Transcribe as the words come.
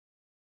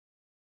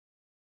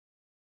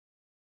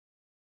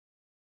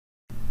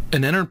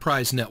An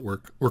enterprise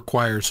network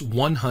requires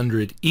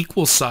 100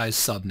 equal-sized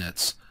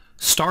subnets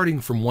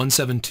starting from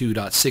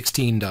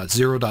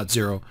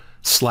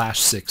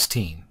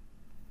 172.16.0.0/16.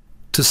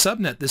 To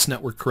subnet this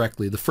network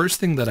correctly, the first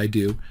thing that I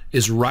do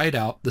is write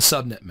out the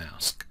subnet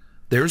mask.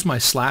 There's my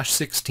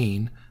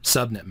 /16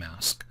 subnet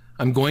mask.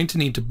 I'm going to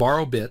need to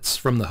borrow bits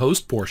from the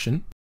host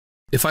portion.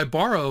 If I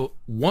borrow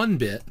 1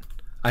 bit,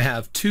 I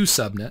have 2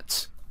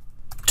 subnets.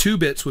 2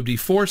 bits would be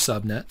 4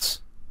 subnets,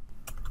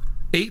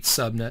 8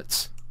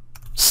 subnets,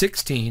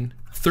 16,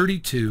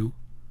 32,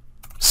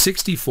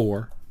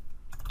 64,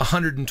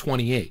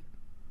 128.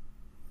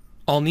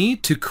 I'll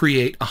need to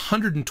create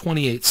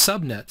 128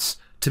 subnets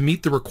to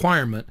meet the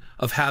requirement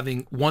of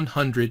having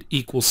 100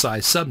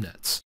 equal-sized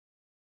subnets.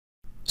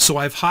 So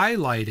I've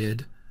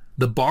highlighted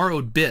the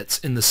borrowed bits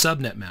in the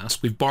subnet mask.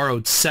 We've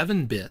borrowed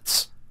 7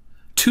 bits.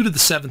 2 to the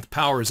 7th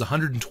power is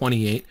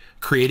 128,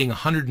 creating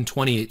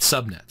 128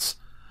 subnets.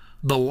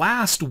 The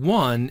last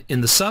one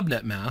in the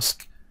subnet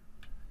mask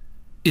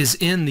is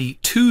in the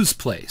 2's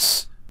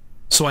place.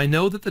 So I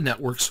know that the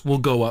networks will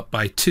go up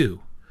by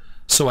 2.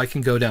 So I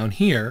can go down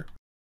here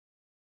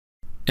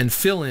and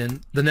fill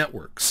in the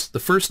networks. The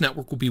first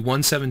network will be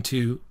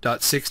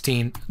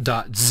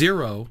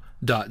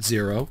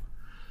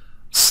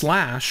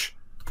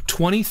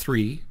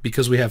 172.16.0.0/23,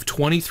 because we have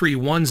 23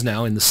 ones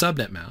now in the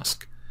subnet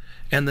mask.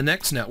 And the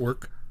next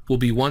network will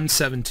be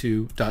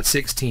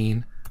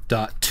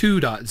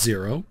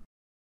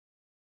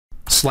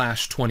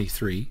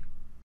 172.16.2.0/23.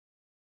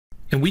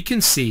 And we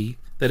can see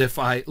that if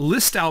I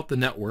list out the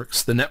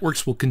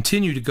networks will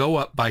continue to go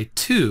up by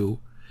 2.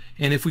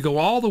 And if we go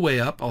all the way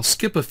up, I'll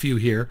skip a few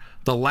here,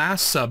 the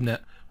last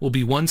subnet will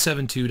be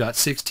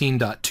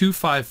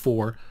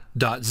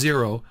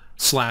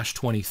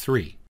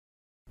 172.16.254.0/23.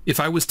 If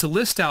I was to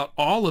list out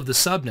all of the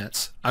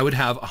subnets, I would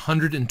have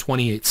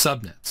 128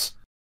 subnets.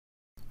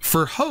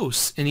 For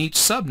hosts in each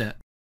subnet,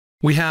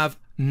 we have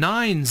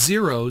 9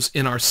 zeros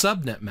in our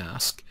subnet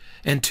mask,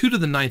 and 2 to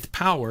the 9th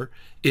power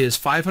is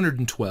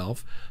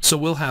 512, so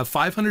we'll have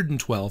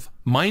 512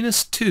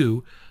 minus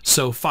 2,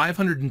 so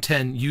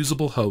 510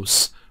 usable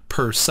hosts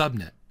per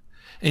subnet.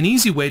 An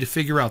easy way to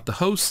figure out the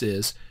hosts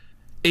is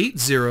 8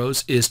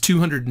 zeros is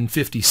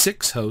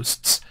 256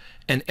 hosts,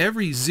 and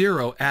every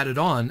 0 added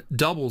on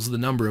doubles the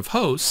number of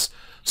hosts,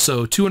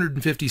 so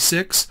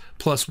 256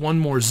 plus 1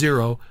 more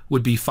 0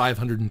 would be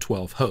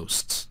 512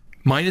 hosts,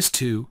 minus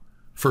 2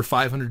 for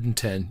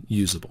 510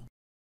 usable.